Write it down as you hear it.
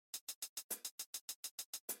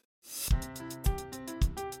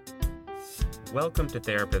Welcome to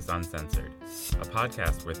Therapists Uncensored, a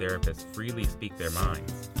podcast where therapists freely speak their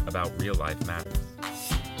minds about real-life matters.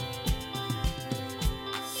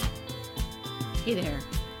 Hey there.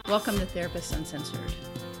 Welcome to Therapists Uncensored.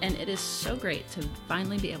 And it is so great to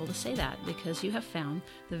finally be able to say that because you have found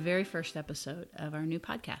the very first episode of our new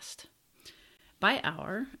podcast. By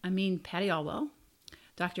our, I mean Patty Alwell,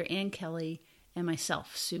 Dr. Ann Kelly, and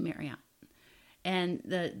myself, Sue Marriott. And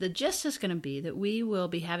the gist is going to be that we will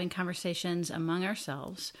be having conversations among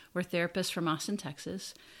ourselves. We're therapists from Austin,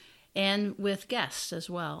 Texas, and with guests as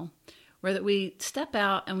well, where that we step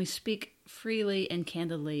out and we speak freely and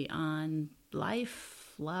candidly on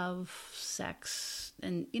life, love, sex,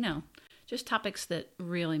 and, just topics that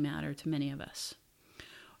really matter to many of us.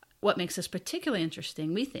 What makes this particularly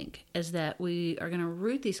interesting, we think, is that we are going to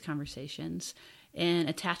root these conversations in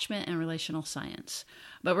attachment and relational science.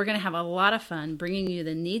 But we're going to have a lot of fun bringing you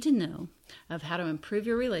the need to know of how to improve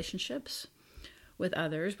your relationships with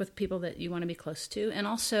others, with people that you want to be close to, and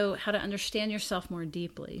also how to understand yourself more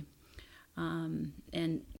deeply and,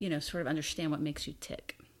 sort of understand what makes you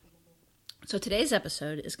tick. So today's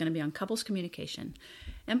episode is going to be on couples communication.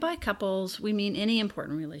 And by couples, we mean any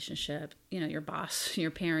important relationship, your boss,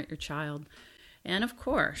 your parent, your child, and of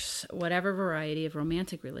course, whatever variety of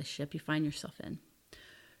romantic relationship you find yourself in.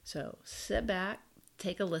 So sit back,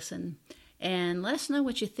 take a listen, and let us know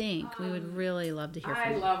what you think. We would really love to hear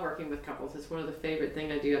from you. I love working with couples. It's one of the favorite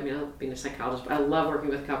things I do. I love being a psychologist, but I love working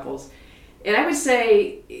with couples. And I would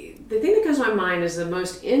say the thing that comes to my mind is the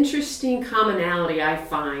most interesting commonality I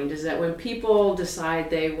find is that when people decide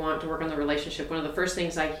they want to work on the relationship, one of the first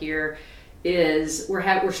things I hear is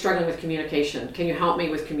we're struggling with communication. Can you help me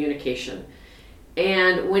with communication?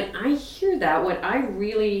 And when I hear that, what I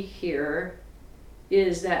really hear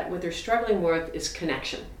is that what they're struggling with is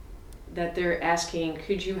connection. That they're asking,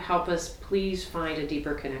 could you help us please find a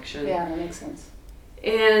deeper connection? Yeah, that makes sense.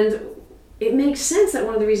 And it makes sense that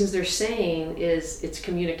one of the reasons they're saying is it's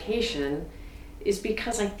communication is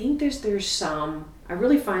because I think I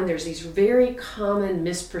really find there's these very common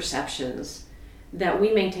misperceptions that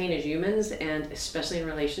we maintain as humans, and especially in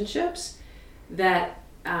relationships, that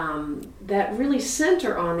really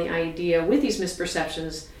center on the idea with these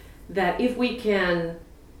misperceptions that if we can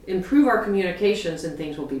improve our communications, then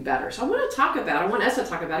things will be better. So I want us to talk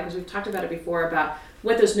about it because we've talked about it before, about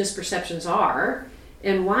what those misperceptions are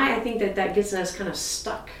and why I think that gets us kind of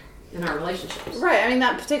stuck in our relationships. Right.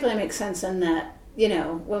 That particularly makes sense in that,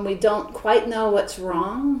 when we don't quite know what's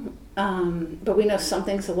wrong, but we know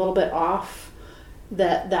something's a little bit off,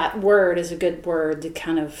 that word is a good word to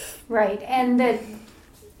kind of... Right. And that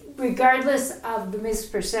regardless of the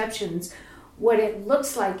misperceptions, what it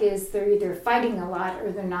looks like is they're either fighting a lot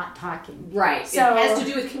or they're not talking. Right. So, it has to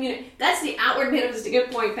do with community. That's the outward manifestation.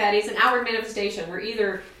 Good point, Patty. It's an outward manifestation. We're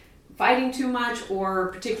either fighting too much, or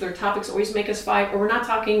particular topics always make us fight, or we're not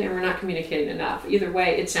talking and we're not communicating enough. Either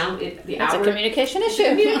way, it's a communication issue.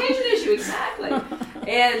 Communication issue, exactly.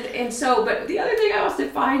 And so, but the other thing I also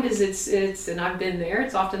find is it's and I've been there.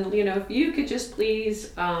 It's often if you could just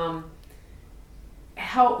please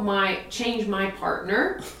change my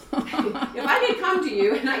partner. If I could come to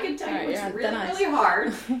you and I could tell you what's really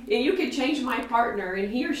hard, and you could change my partner,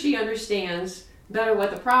 and he or she understands better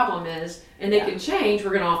what the problem is, and they can change, we're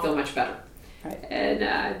going to all feel much better. Right. And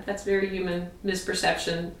that's very human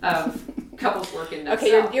misperception of couples working.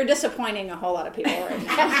 Okay, you're disappointing a whole lot of people right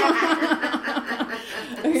now.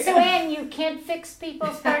 So, Ann, you can't fix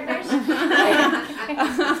people's partners?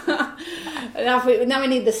 Now we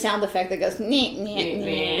need the sound effect that goes, nee, nee,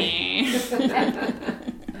 nee.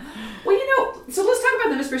 Well, so let's talk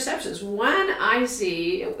about the misperceptions. One I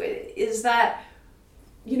see is that,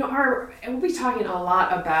 we'll be talking a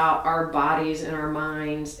lot about our bodies and our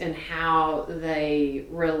minds and how they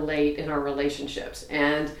relate in our relationships.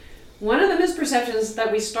 And one of the misperceptions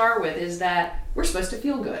that we start with is that we're supposed to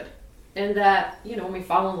feel good. And that, when we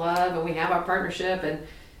fall in love and we have our partnership and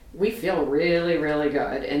we feel really, really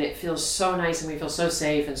good, and it feels so nice, and we feel so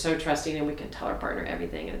safe and so trusting, and we can tell our partner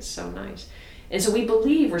everything, and it's so nice. And so we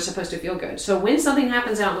believe we're supposed to feel good. So when something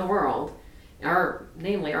happens out in the world,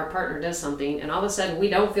 namely our partner does something, and all of a sudden we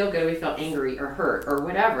don't feel good, we feel angry or hurt or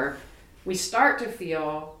whatever, we start to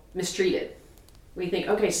feel mistreated. We think,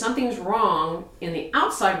 okay, something's wrong in the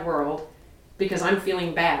outside world because I'm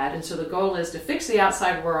feeling bad, and so the goal is to fix the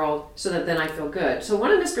outside world so that then I feel good. So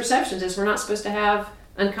one of the misperceptions is we're not supposed to have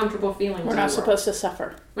uncomfortable feelings. We're not supposed to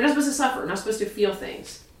suffer. We're not supposed to suffer. We're not supposed to feel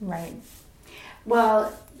things. Right.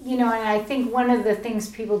 Well, and I think one of the things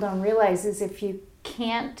people don't realize is if you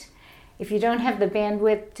don't have the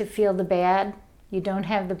bandwidth to feel the bad, you don't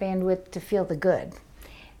have the bandwidth to feel the good.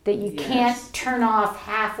 that you Yes. can't turn off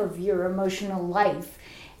half of your emotional life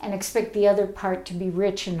and expect the other part to be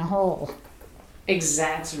rich and whole.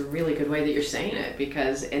 Exactly. That's a really good way that you're saying it,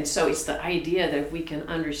 because, and so it's the idea that if we can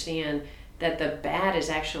understand that the bad is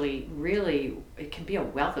actually really, it can be a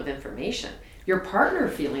wealth of information. Your partner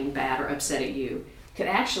feeling bad or upset at you could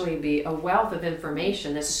actually be a wealth of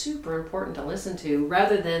information that's super important to listen to,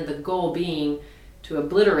 rather than the goal being to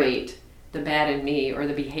obliterate the bad in me or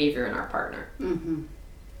the behavior in our partner. Mm-hmm.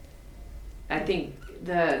 I think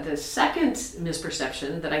the second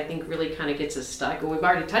misperception that I think really kind of gets us stuck, and we've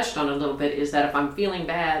already touched on it a little bit, is that if I'm feeling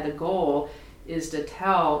bad, the goal is to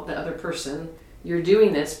tell the other person, you're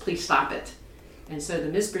doing this, please stop it. And so the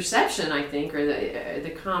misperception, I think, or the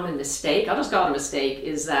common mistake, I'll just call it a mistake,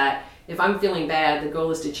 is that if I'm feeling bad, the goal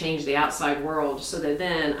is to change the outside world so that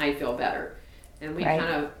then I feel better. And we Right.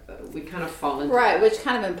 kind of fall into Right, that. which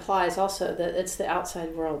kind of implies also that it's the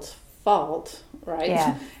outside world's fault, right?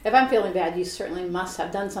 Yeah. If I'm feeling bad, you certainly must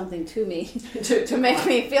have done something to me to make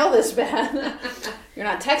me feel this bad. You're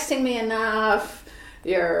not texting me enough.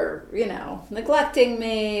 You're, neglecting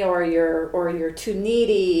me, or you're too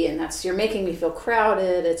needy, and you're making me feel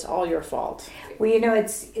crowded. It's all your fault. Well,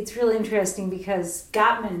 it's really interesting because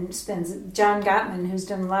John Gottman, who's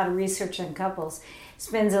done a lot of research on couples,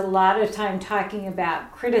 spends a lot of time talking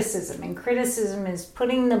about criticism. And criticism is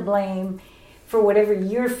putting the blame for whatever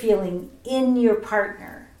you're feeling in your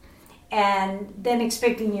partner, and then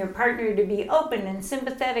expecting your partner to be open and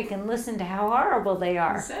sympathetic and listen to how horrible they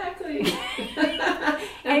are. Exactly.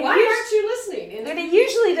 And and why aren't you listening? And But it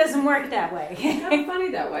usually doesn't work that way. it's kind of funny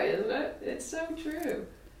that way, isn't it? It's so true.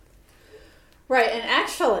 Right, and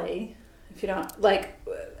actually, if you don't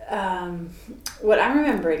what I'm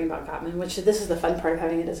remembering about Gottman, which this is the fun part of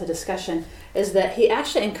having it as a discussion, is that he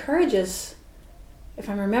actually encourages, if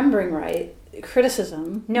I'm remembering right,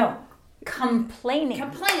 criticism. No, complaining.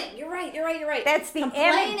 Complaining. You're right. That's the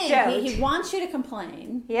complaining. anecdote. He wants you to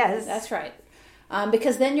complain. Yes. That's right.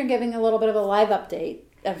 Because then you're giving a little bit of a live update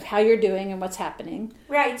of how you're doing and what's happening.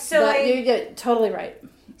 Right. So But you're totally right.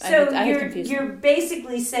 I had confused you're them.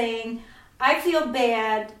 basically saying, I feel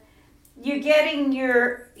bad. You're getting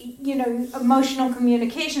your emotional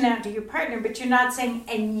communication out to your partner, but you're not saying,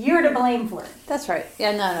 and you're to blame for it. That's right.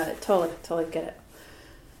 Yeah, no, totally get it.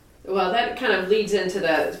 Well, that kind of leads into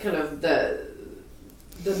the kind of the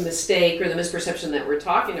mistake or the misperception that we're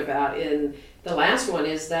talking about in the last one,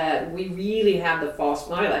 is that we really have the false,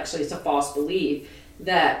 well, actually it's a false belief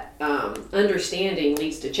that understanding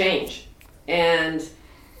leads to change. And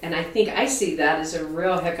I think I see that as a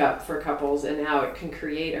real hiccup for couples, and how it can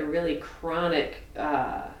create a really chronic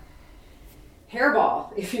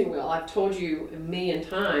hairball, if you will. I've told you a million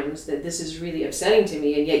times that this is really upsetting to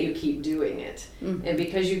me, and yet you keep doing it. Mm-hmm. And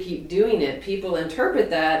because you keep doing it, people interpret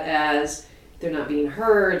that as they're not being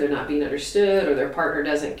heard, they're not being understood, or their partner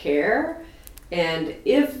doesn't care. And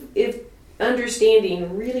if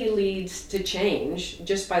understanding really leads to change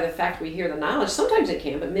just by the fact we hear the knowledge, sometimes it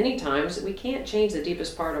can, but many times we can't change the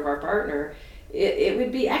deepest part of our partner. It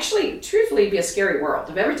would be actually, truthfully, be a scary world.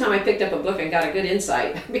 If every time I picked up a book and got a good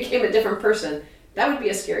insight, I became a different person, that would be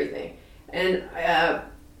a scary thing. And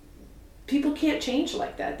people can't change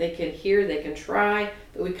like that. They can hear, they can try,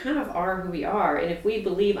 but we kind of are who we are. And if we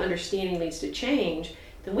believe understanding leads to change,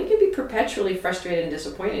 then we can be perpetually frustrated and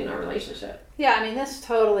disappointed in our relationship. Yeah, I mean, this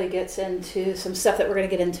totally gets into some stuff that we're going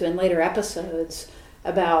to get into in later episodes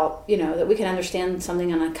about, that we can understand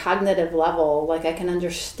something on a cognitive level. Like, I can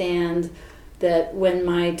understand that when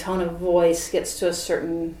my tone of voice gets to a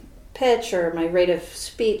certain pitch, or my rate of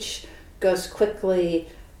speech goes quickly,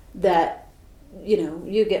 that,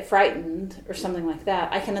 you get frightened or something like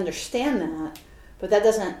that. I can understand that, but that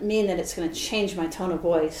doesn't mean that it's going to change my tone of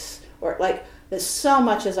voice, or that so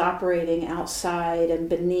much is operating outside and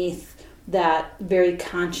beneath that very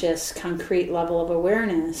conscious, concrete level of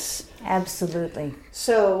awareness. Absolutely.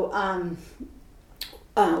 So,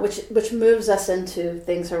 which moves us into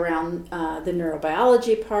things around the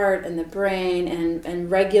neurobiology part and the brain, and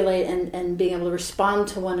regulate and being able to respond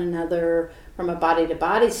to one another from a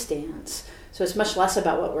body-to-body stance. So it's much less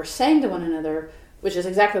about what we're saying to one another, which is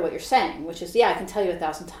exactly what you're saying, which is, I can tell you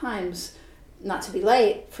 1,000 times not to be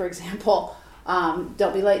late, for example.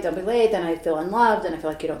 Don't be late, then I feel unloved, and I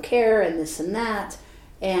feel like you don't care, and this and that.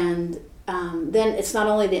 And then it's not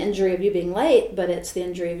only the injury of you being late, but it's the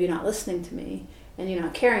injury of you not listening to me, and you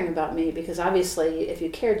not caring about me, because obviously if you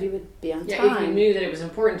cared, you would be on time. If you knew that it was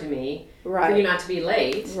important to me for you not to be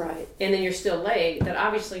late, right, and then you're still late, that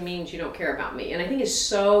obviously means you don't care about me. And I think it's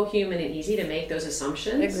so human and easy to make those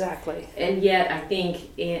assumptions. Exactly. And yet I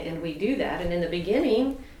think, and we do that, and in the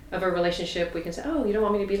beginning, of a relationship, we can say, oh, you don't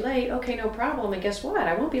want me to be late? Okay, no problem. And guess what?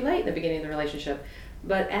 I won't be late in the beginning of the relationship.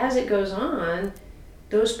 But as it goes on,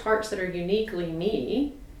 those parts that are uniquely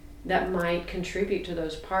me, that might contribute to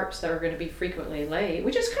those parts that are going to be frequently late,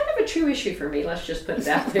 which is kind of a true issue for me. Let's just put it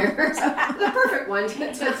out there. The perfect one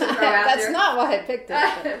to throw out there. That's not why I picked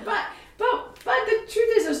it. But the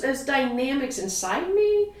truth is, those dynamics inside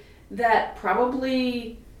me that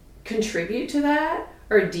probably contribute to that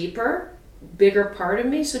are deeper, bigger part of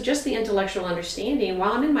me. So just the intellectual understanding,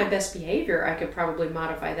 while I'm in my best behavior, I could probably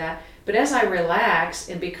modify that. But as I relax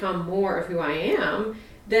and become more of who I am,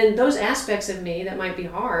 then those aspects of me that might be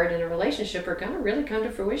hard in a relationship are going to really come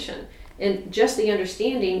to fruition. And just the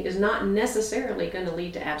understanding is not necessarily going to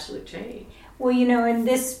lead to absolute change. Well, and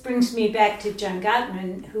this brings me back to John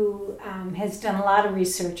Gottman, who has done a lot of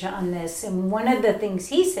research on this. And one of the things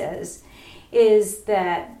he says is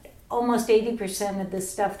that almost 80% of the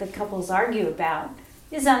stuff that couples argue about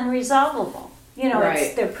is unresolvable. Right.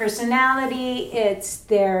 It's their personality, it's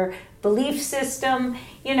their belief system.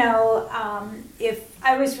 If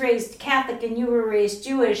I was raised Catholic and you were raised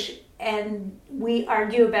Jewish and we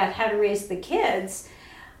argue about how to raise the kids,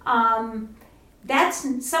 someone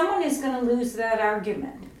is going to lose that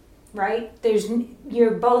argument, right?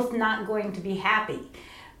 You're both not going to be happy.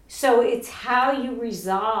 So it's how you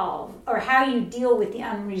resolve or how you deal with the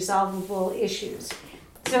unresolvable issues.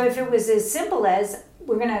 So if it was as simple as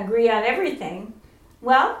we're going to agree on everything,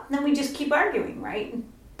 well, then we just keep arguing, right?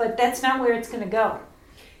 But that's not where it's going to go.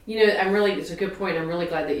 It's a good point. I'm really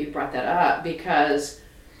glad that you brought that up, because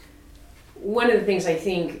one of the things I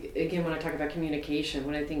think, again, when I talk about communication,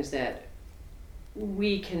 one of the things that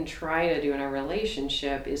we can try to do in our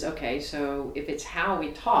relationship is, okay, so if it's how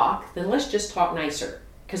we talk, then let's just talk nicer.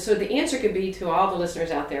 Because so the answer could be to all the listeners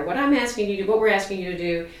out there, what we're asking you to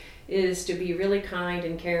do is to be really kind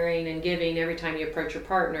and caring and giving every time you approach your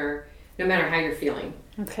partner, no matter how you're feeling.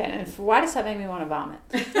 Okay, and why does that make me want to vomit?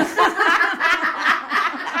 It isn't going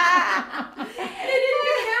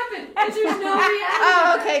to happen because there's no reality.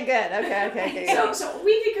 Oh, okay, good. Okay. So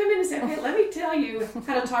we could come in and say, okay, let me tell you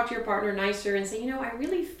how to talk to your partner nicer and say, I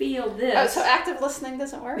really feel this. Oh, so active listening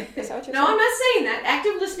doesn't work? Is that what you're saying? No, I'm not saying that.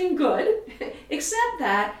 Active listening, good. Except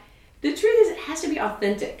that the truth is it has to be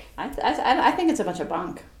authentic. I think it's a bunch of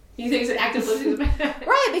bunk. You think it's active listening?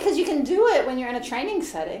 Right, because you can do it when you're in a training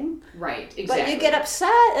setting. Right, exactly. But you get upset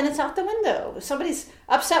and it's out the window. If somebody's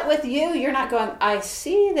upset with you, you're not going, I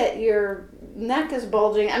see that your neck is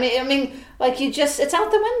bulging. I mean, it's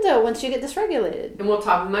out the window once you get dysregulated. And we'll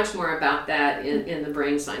talk much more about that in the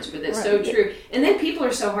brain science, but that's so true. And then people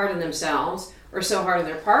are so hard on themselves or so hard on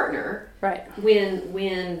their partner, right?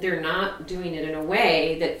 When they're not doing it in a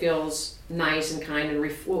way that feels nice and kind. And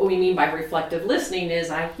what we mean by reflective listening is,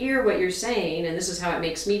 I hear what you're saying, and this is how it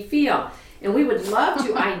makes me feel. And we would love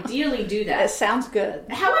to ideally do that. It sounds good.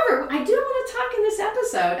 However, I do want to talk in this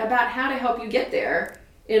episode about how to help you get there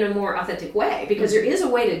in a more authentic way, because there is a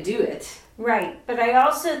way to do it. Right, but I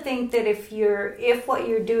also think that if what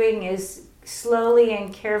you're doing is slowly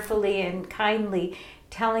and carefully and kindly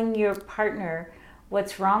telling your partner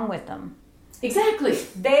what's wrong with them. Exactly.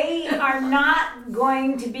 They are not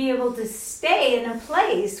going to be able to stay in a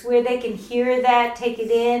place where they can hear that, take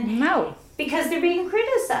it in. No. Because they're being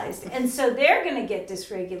criticized. And so they're going to get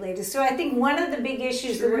dysregulated. So I think one of the big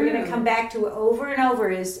issues that we're going to come back to over and over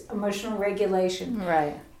is emotional regulation.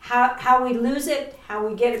 Right. How we lose it, how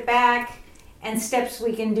we get it back, and steps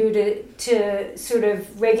we can do to sort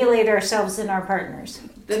of regulate ourselves and our partners.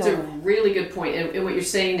 That's a really good point. And what you're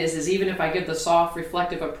saying is even if I give the soft,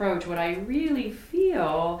 reflective approach, what I really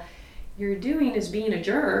feel you're doing is being a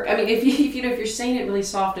jerk. I mean, if you're saying it really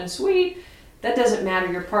soft and sweet, that doesn't matter.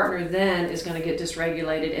 Your partner then is going to get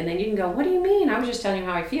dysregulated, and then you can go, what do you mean? I was just telling you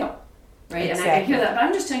how I feel, right? Exactly. And I hear that, but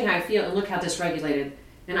I'm just telling you how I feel, and look how dysregulated.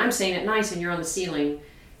 And I'm saying it nice, and you're on the ceiling.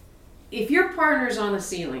 If your partner's on the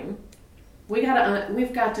ceiling, we've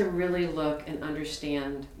got to really look and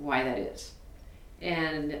understand why that is.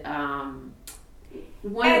 And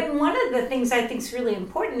one of the things I think is really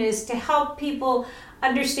important is to help people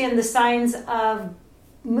understand the signs of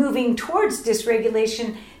moving towards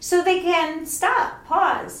dysregulation so they can stop,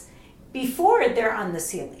 pause, before they're on the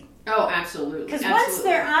ceiling. Oh, absolutely. Because once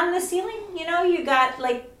they're on the ceiling, you got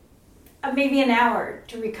maybe an hour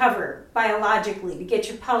to recover biologically, to get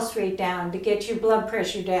your pulse rate down, to get your blood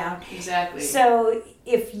pressure down. Exactly. So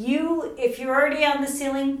if you're already on the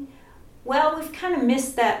ceiling, well, we've kind of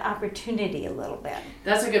missed that opportunity a little bit.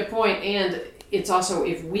 That's a good point. And it's also,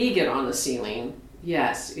 if we get on the ceiling,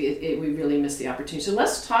 yes, we really miss the opportunity. So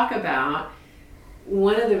let's talk about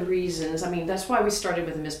one of the reasons, that's why we started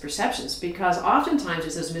with the misperceptions, because oftentimes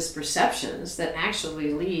it's those misperceptions that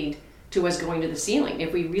actually lead to us going to the ceiling.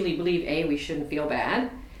 If we really believe, A, we shouldn't feel bad,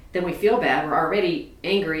 then we feel bad. We're already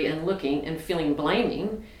angry and looking and feeling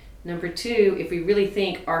blaming. Number two, if we really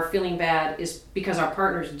think our feeling bad is because our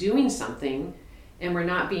partner's doing something and we're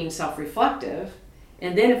not being self-reflective,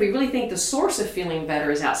 and then if we really think the source of feeling better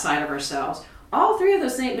is outside of ourselves, all three of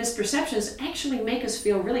those misperceptions actually make us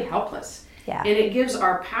feel really helpless. Yeah. And it gives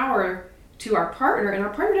our power to our partner, and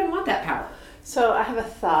our partner doesn't want that power. So I have a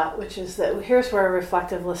thought, which is that here's where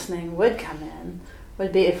reflective listening would come in,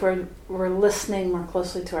 would be if we're listening more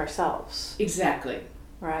closely to ourselves. Exactly.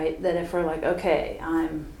 Right? That if we're like, okay,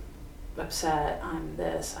 I'm upset, I'm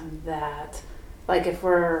this, I'm that. Like if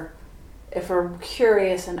we're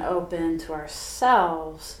curious and open to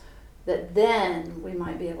ourselves, that then we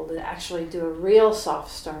might be able to actually do a real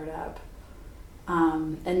soft startup,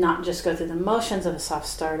 and not just go through the motions of a soft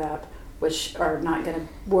startup, which are not going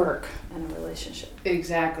to work in a relationship.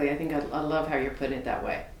 Exactly. I think I love how you're putting it that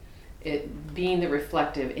way. It being the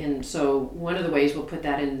reflective. And so one of the ways we'll put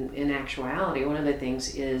that in actuality, one of the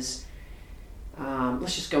things is,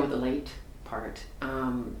 let's just go with the late part.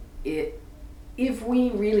 If we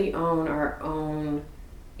really own our own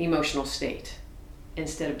emotional state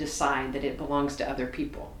instead of decide that it belongs to other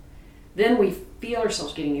people, then we feel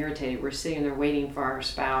ourselves getting irritated. We're sitting there waiting for our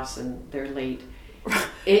spouse and they're late.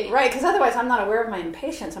 Right, because otherwise I'm not aware of my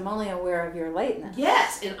impatience. I'm only aware of your lateness.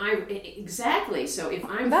 Yes, and exactly. So if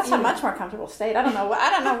I'm that's a much more comfortable state. I don't know.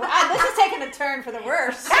 This is taking a turn for the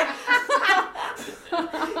worse.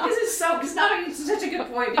 This is it's such a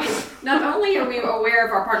good point, because not only are we aware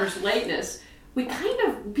of our partner's lateness,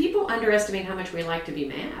 people underestimate how much we like to be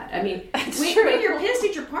mad. When you're pissed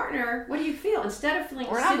at your partner, what do you feel? Instead of feeling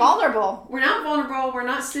We're not vulnerable. We're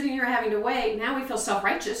not sitting here having to wait. Now we feel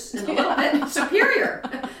self-righteous and a little bit superior.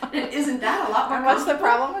 And isn't that a lot more? And what's the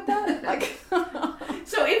problem with that?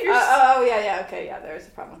 So if you're there's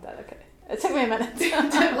a problem with that. Okay. It took me a minute.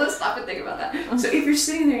 Let's stop and think about that. So if you're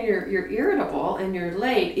sitting there and you're irritable and you're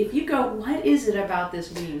late, if you go, what is it about this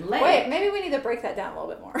being late? Wait, maybe we need to break that down a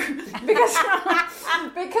little bit more.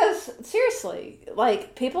 because seriously,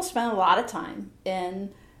 like people spend a lot of time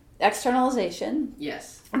in externalization.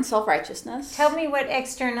 Yes. And self-righteousness. Tell me what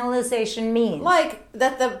externalization means. Like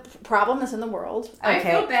that the problem is in the world. I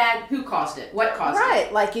feel bad. Who caused it? What caused it?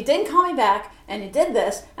 Right. Like you didn't call me back and you did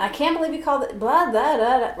this and I can't believe you called it blah, blah,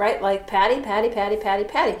 blah, blah. Right? Like Patty.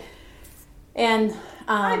 And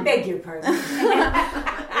I beg your pardon.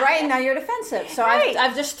 Right, now you're defensive. So right.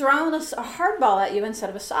 I've just thrown a hard ball at you instead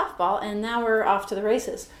of a softball, and now we're off to the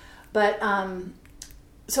races. But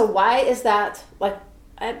so why is that? Like,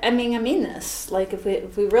 I mean this. Like, if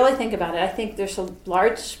we really think about it, I think there's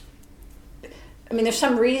there's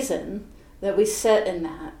some reason that we sit in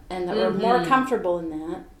that, and that we're more comfortable in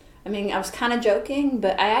that. I was kind of joking,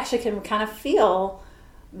 but I actually can kind of feel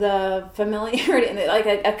the familiarity and like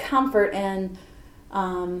a comfort and.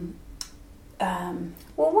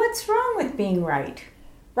 Well, what's wrong with being right?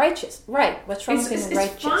 Righteous, right? What's wrong with being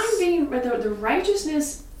righteous? It's fine being the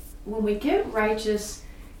righteousness. When we get righteous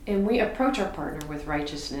and we approach our partner with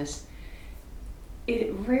righteousness,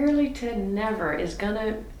 it rarely to never is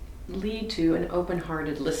gonna lead to an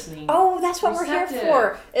open-hearted listening. Oh, that's what we're here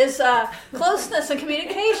for, is closeness and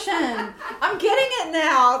communication. I'm getting it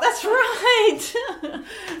now. That's right.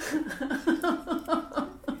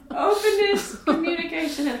 Openness,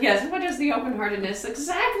 communication, and yes, what is the open-heartedness?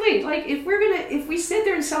 Exactly. Like if we sit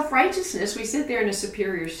there in self-righteousness, we sit there in a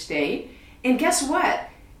superior state, and guess what?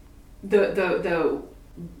 The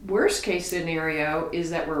worst case scenario is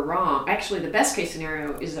that we're wrong. Actually, the best case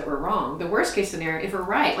scenario is that we're wrong. The worst case scenario, if we're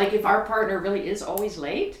right, like if our partner really is always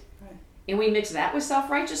late, right, and we mix that with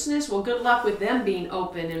self-righteousness, well, good luck with them being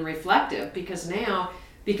open and reflective, because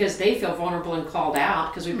they feel vulnerable and called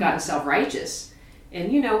out because we've gotten self-righteous. And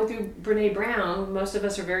through Brené Brown, most of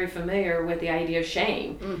us are very familiar with the idea of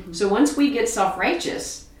shame. Mm-hmm. So once we get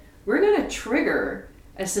self-righteous, we're going to trigger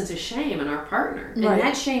a sense of shame in our partner. And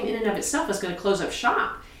that shame in and of itself is going to close up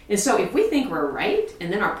shop. And so if we think we're right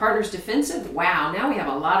and then our partner's defensive, wow, now we have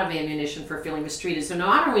a lot of ammunition for feeling mistreated. So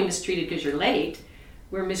not only mistreated because you're late,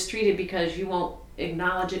 we're mistreated because you won't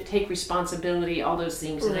acknowledge it, take responsibility, all those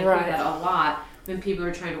things. And I hear that a lot when people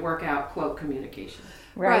are trying to work out, quote, communication.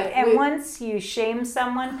 Right. And once you shame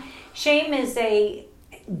someone, shame is a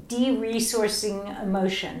de-resourcing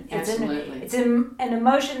emotion. Absolutely. It's an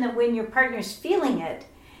emotion that when your partner's feeling it,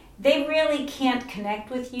 they really can't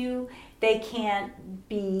connect with you. They can't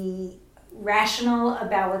be rational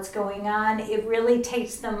about what's going on. It really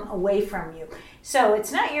takes them away from you. So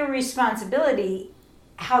it's not your responsibility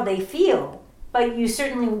how they feel. but you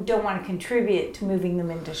certainly don't want to contribute to moving them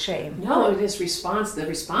into shame. No, the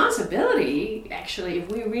responsibility, actually, if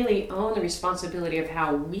we really own the responsibility of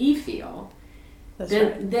how we feel,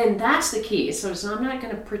 then that's the key. So I'm not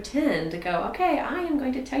going to pretend to go, okay, I am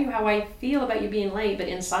going to tell you how I feel about you being late, but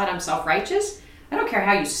inside I'm self-righteous. I don't care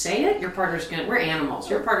how you say it. We're animals.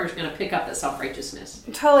 Your partner's going to pick up that self-righteousness.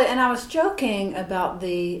 Totally. And I was joking about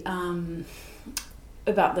the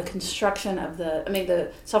construction of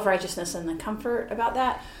the self-righteousness and the comfort about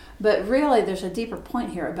that. But really, there's a deeper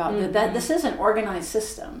point here about that this is an organized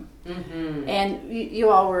system. Mm-hmm. And you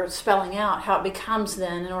all were spelling out how it becomes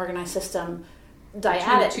then an organized system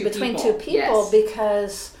dyadic between two people, yes.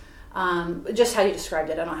 Because just how you described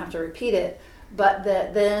it, I don't have to repeat it. But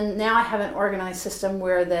then now I have an organized system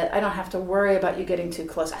where that I don't have to worry about you getting too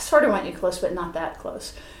close. I sort of want you close, but not that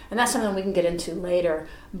close. And that's something we can get into later.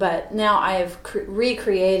 But now I have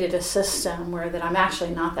recreated a system where that I'm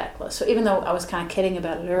actually not that close. So even though I was kind of kidding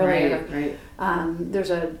about it earlier, right.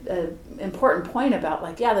 There's a important point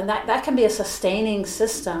about then that can be a sustaining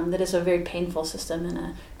system that is a very painful system in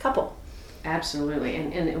a couple. Absolutely.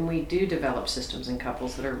 And we do develop systems in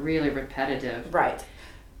couples that are really repetitive. Right.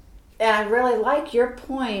 And I really like your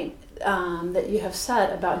point that you have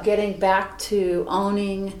said about getting back to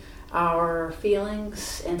owning our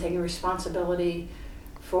feelings and taking responsibility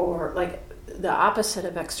for, the opposite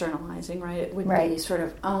of externalizing, right? It would be sort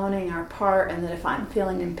of owning our part, and that if I'm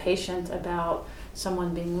feeling impatient about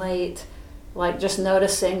someone being late, just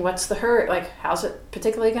noticing what's the hurt, how's it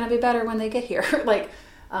particularly going to be better when they get here?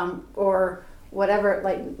 Or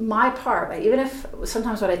whatever, my part, even if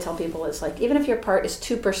sometimes what I tell people is even if your part is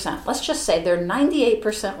 2%, let's just say they're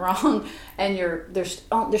 98% wrong, and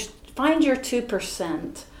find your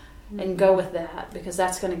 2% and go with that, because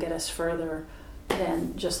that's going to get us further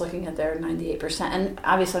than just looking at their 98%. And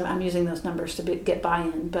obviously I'm using those numbers to get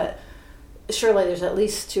buy-in, but surely there's at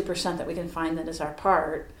least 2% that we can find that is our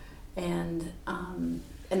part, and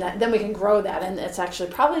then we can grow that, and it's actually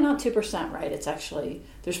probably not 2%, right? It's actually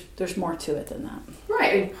there's more to it than that.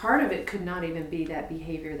 Right, and part of it could not even be that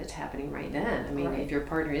behavior that's happening right then. I mean, right. If your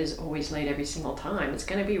partner is always late every single time, it's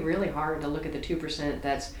going to be really hard to look at the 2%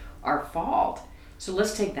 that's our fault. So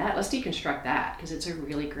let's take that, let's deconstruct that, because it's a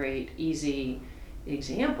really great, easy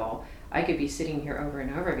example. I could be sitting here over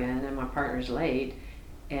and over again, and my partner's late,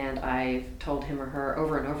 and I've told him or her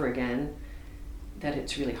over and over again that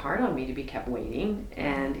it's really hard on me to be kept waiting,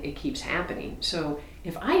 and it keeps happening. So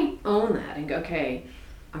if I own that and go, okay,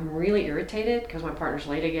 I'm really irritated because my partner's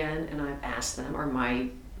late again, and I've asked them, or my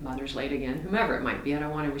mother's late again, whomever it might be. I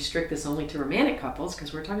don't want to restrict this only to romantic couples,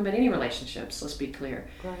 because we're talking about any relationships, let's be clear.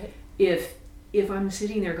 Right. If I'm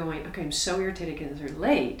sitting there going, okay, I'm so irritated because they're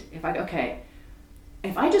late, if I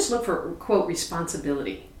just look for, quote,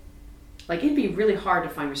 responsibility, it'd be really hard to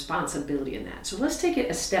find responsibility in that. So let's take it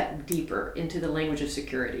a step deeper into the language of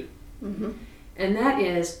security. Mm-hmm. And that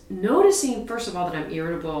is noticing, first of all, that I'm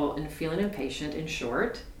irritable and feeling impatient and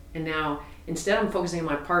short. And now, instead I'm focusing on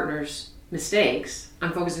my partner's mistakes,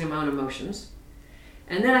 I'm focusing on my own emotions.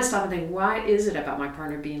 And then I stop and think, why is it about my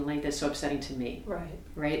partner being late that's so upsetting to me?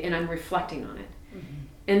 Right? And I'm reflecting on it. Mm-hmm.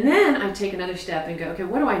 And then I take another step and go, okay,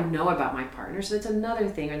 what do I know about my partner? So that's another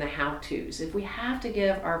thing in the how-tos. If we have to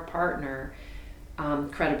give our partner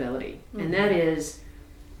credibility, mm-hmm. and that is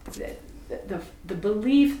the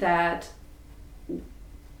belief that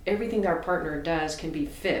everything that our partner does can be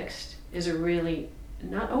fixed is a really,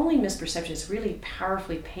 not only misperception, it's really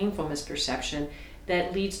powerfully painful misperception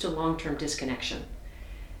that leads to long-term disconnection,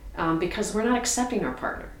 because we're not accepting our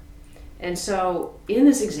partner. And so in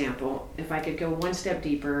this example, if I could go one step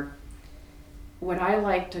deeper, what I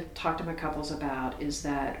like to talk to my couples about is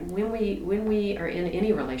that when we are in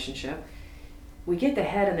any relationship, we get the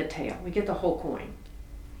head and the tail, we get the whole coin.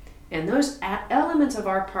 And those elements of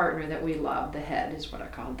our partner that we love, the head is what I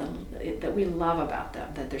call them, that we love about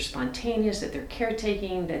them, that they're spontaneous, that they're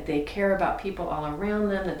caretaking, that they care about people all around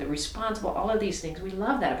them, that they're responsible, all of these things, we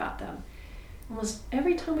love that about them. Almost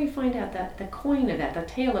every time we find out that the coin of that, the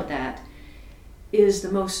tail of that, is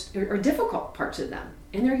the most or difficult parts of them,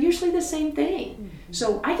 and they're usually the same thing. Mm-hmm.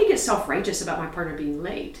 So I could get self-righteous about my partner being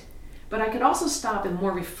late, but I could also stop and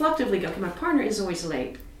more reflectively go, okay, my partner is always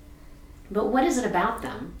late, but what is it about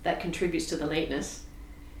them that contributes to the lateness?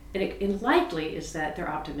 And it likely is that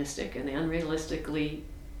they're optimistic and they unrealistically,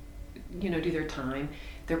 do their time.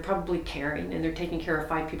 They're probably caring, and they're taking care of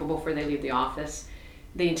 5 people before they leave the office.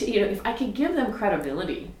 If I could give them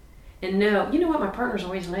credibility and know, what, my partner's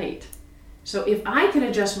always late. So if I can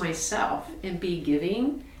adjust myself and be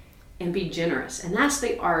giving and be generous, and that's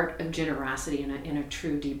the art of generosity in a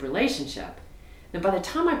true deep relationship, And by the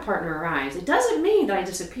time my partner arrives, it doesn't mean that I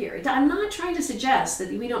disappear. I'm not trying to suggest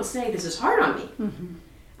that we don't say this is hard on me. Mm-hmm.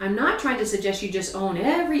 I'm not trying to suggest you just own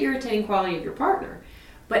every irritating quality of your partner.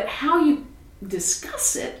 But how you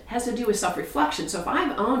discuss it has to do with self-reflection. So if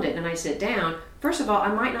I've owned it and I sit down, first of all, I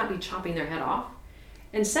might not be chopping their head off.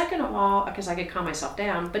 And second of all, because I could calm myself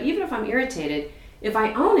down, but even if I'm irritated, if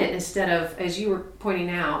I own it instead of, as you were pointing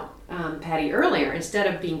out, Patty, earlier,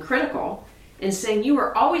 instead of being critical and saying, you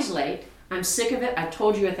are always late, I'm sick of it, I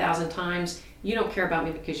told you 1,000 times, you don't care about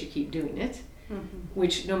me because you keep doing it,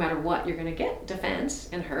 which no matter what, you're going to get defense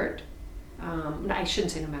and hurt. I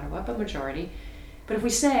shouldn't say no matter what, but majority. But if we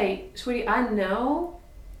say, sweetie, I know,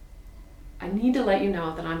 I need to let you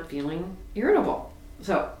know that I'm feeling irritable.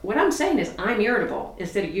 So what I'm saying is I'm irritable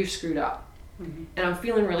instead of you screwed up. And I'm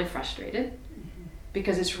feeling really frustrated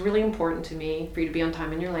because it's really important to me for you to be on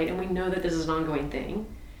time and you're late, and we know that this is an ongoing thing.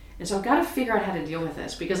 And so I've got to figure out how to deal with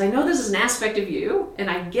this because I know this is an aspect of you, and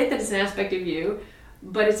I get that it's an aspect of you,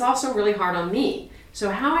 but it's also really hard on me. So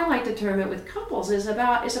how I like to term it with couples is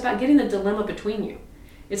about getting the dilemma between you.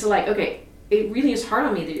 It's like, okay, it really is hard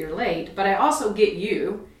on me that you're late, but I also get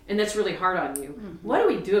you, and that's really hard on you. What do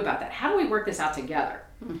we do about that? How do we work this out together?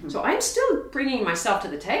 So I'm still bringing myself to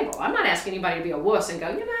the table. I'm not asking anybody to be a wuss and go,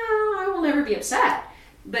 I will never be upset.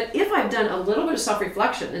 But if I've done a little bit of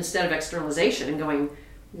self-reflection instead of externalization and going,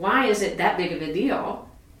 why is it that big of a deal?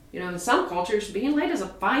 In some cultures, being late is a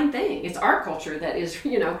fine thing. It's our culture that is,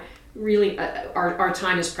 really our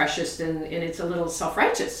time is precious and it's a little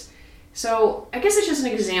self-righteous. So I guess it's just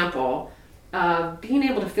an example of being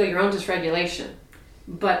able to feel your own dysregulation,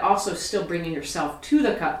 but also still bringing yourself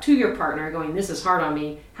to your partner, going, this is hard on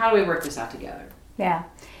me. How do we work this out together? Yeah.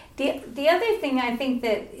 The other thing I think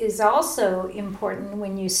that is also important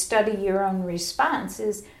when you study your own response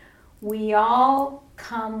is we all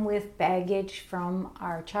come with baggage from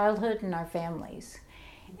our childhood and our families.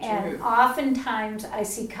 True. And oftentimes I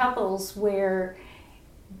see couples where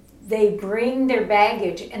they bring their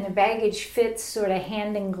baggage and the baggage fits sort of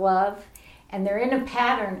hand in glove, and they're in a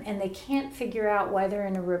pattern and they can't figure out why they're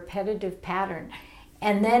in a repetitive pattern.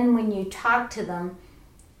 And then when you talk to them,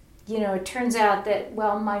 it turns out that,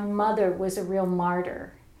 my mother was a real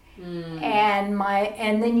martyr. And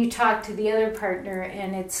then you talk to the other partner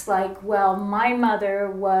and it's like, my mother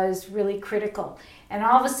was really critical. And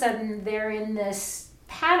all of a sudden they're in this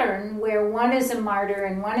pattern where one is a martyr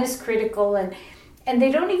and one is critical, and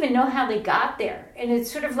they don't even know how they got there. And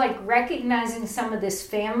it's sort of like recognizing some of this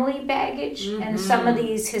family baggage and some of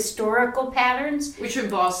these historical patterns. Which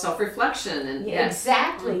involves self-reflection. And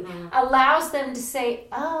exactly. Allows them to say,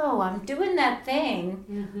 I'm doing that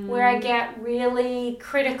thing where I get really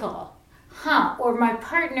critical. Or my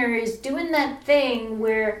partner is doing that thing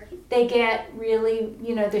where they get really,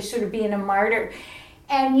 they're sort of being a martyr.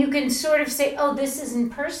 And you can sort of say, this isn't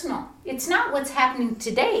personal. It's not what's happening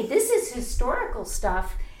today. This is historical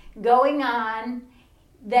stuff going on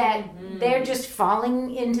that they're just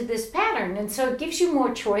falling into this pattern. And so it gives you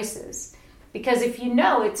more choices. Because if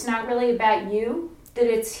it's not really about you, that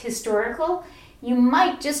it's historical, you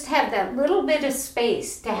might just have that little bit of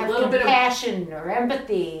space to have compassion or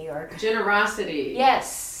empathy or generosity.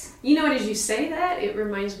 Yes. As you say that, it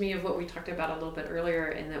reminds me of what we talked about a little bit earlier,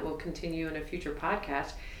 and that will continue in a future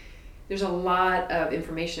podcast. There's a lot of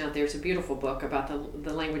information out there. It's a beautiful book about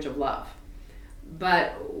the language of love.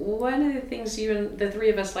 But one of the things even the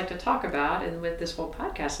three of us like to talk about, and what this whole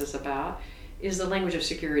podcast is about, is the language of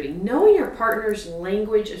security. Knowing your partner's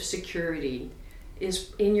language of security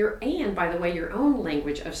and by the way, your own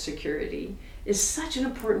language of security is such an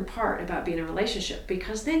important part about being in a relationship,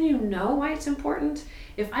 because then you know why it's important.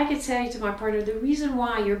 If I could say to my partner, the reason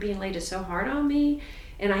why you're being late is so hard on me,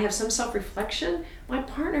 and I have some self-reflection, my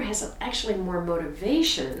partner has actually more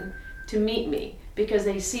motivation to meet me because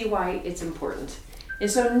they see why it's important.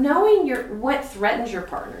 And so knowing what threatens your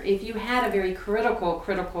partner, if you had a very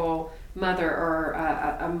critical mother or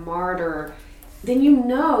a martyr, then you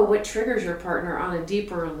know what triggers your partner on a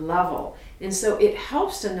deeper level. And so it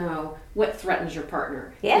helps to know what threatens your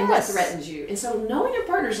partner and what threatens you. And so knowing your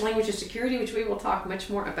partner's language of security, which we will talk much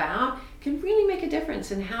more about, can really make a difference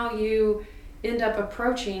in how you end up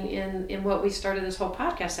approaching in what we started this whole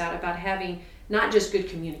podcast out about, having not just good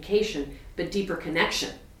communication, but deeper connection.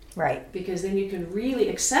 Right. Because then you can really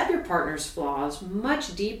accept your partner's flaws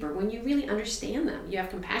much deeper when you really understand them. You have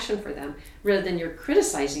compassion for them rather than you're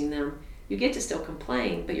criticizing them. You get to still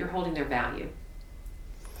complain, but you're holding their value.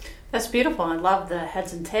 That's beautiful. I love the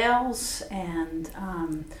heads and tails, and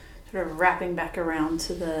sort of wrapping back around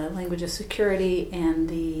to the language of security and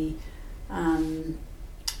the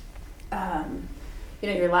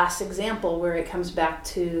your last example where it comes back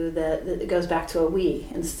to it goes back to a we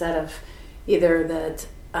instead of either that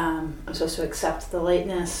I'm supposed to accept the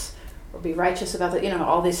lateness or be righteous about it.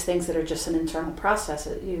 All these things that are just an internal process.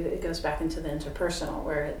 It goes back into the interpersonal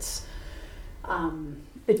where it's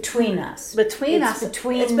between us. It's between us,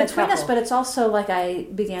 couple. but it's also like I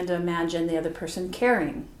began to imagine the other person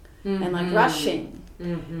caring and like rushing,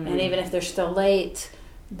 and even if they're still late,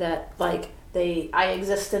 that like I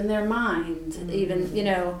exist in their mind, even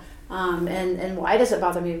and why does it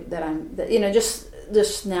bother me that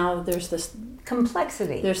just now there's this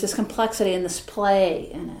complexity. There's this complexity and this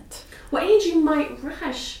play in it. Well, and you might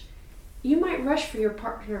rush. You might rush for your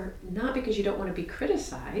partner not because you don't want to be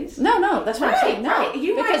criticized. No, that's what I'm saying. No, right.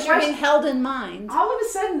 Because you're being held in mind. All of a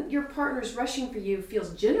sudden, your partner's rushing for you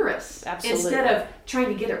feels generous. Absolutely. Instead of trying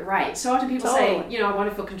to get it right. So often people say, I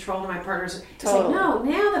want to feel control of my partner's. It's like, no,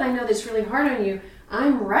 now that I know this really hard on you,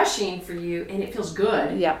 I'm rushing for you and it feels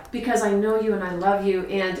good. Yep. Because I know you and I love you,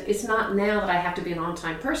 and it's not now that I have to be an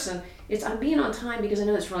on-time person. It's I'm being on time because I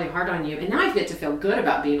know it's really hard on you, and now I get to feel good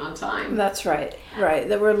about being on time. That's right. Right.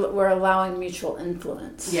 That we're allowing mutual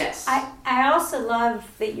influence. Yes. I also love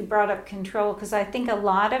that you brought up control, because I think a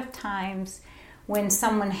lot of times when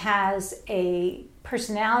someone has a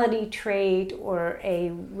personality trait or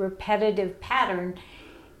a repetitive pattern,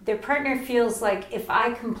 their partner feels like if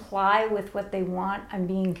I comply with what they want, I'm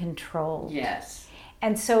being controlled. Yes.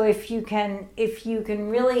 And so if you can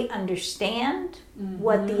really understand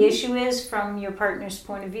what the issue is from your partner's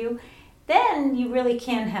point of view, then you really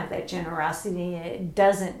can have that generosity. It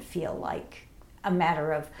doesn't feel like a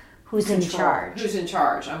matter of who's in charge. Who's in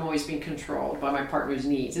charge? I'm always being controlled by my partner's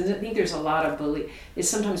needs. And I think there's a lot of belief. It's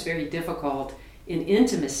sometimes very difficult in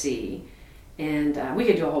intimacy. And we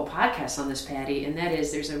could do a whole podcast on this, Patty, and that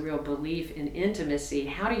is there's a real belief in intimacy.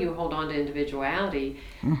 How do you hold on to individuality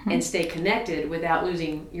and stay connected without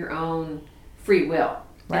losing your own free will?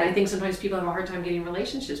 Right. And I think sometimes people have a hard time getting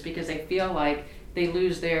relationships because they feel like they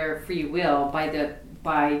lose their free will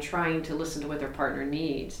by trying to listen to what their partner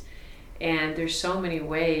needs. And there's so many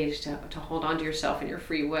ways to hold on to yourself and your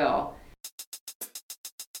free will.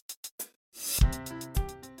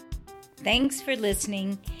 Thanks for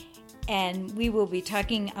listening. And we will be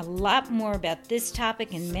talking a lot more about this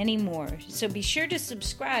topic and many more. So be sure to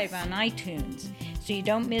subscribe on iTunes so you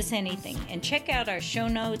don't miss anything. And check out our show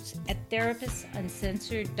notes at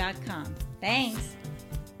TherapistUncensored.com. Thanks.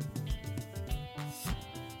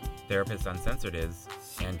 Therapist Uncensored is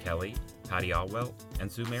Ann Kelly, Patty Alwell,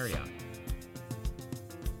 and Sue Marriott.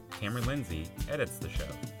 Cameron Lindsay edits the show.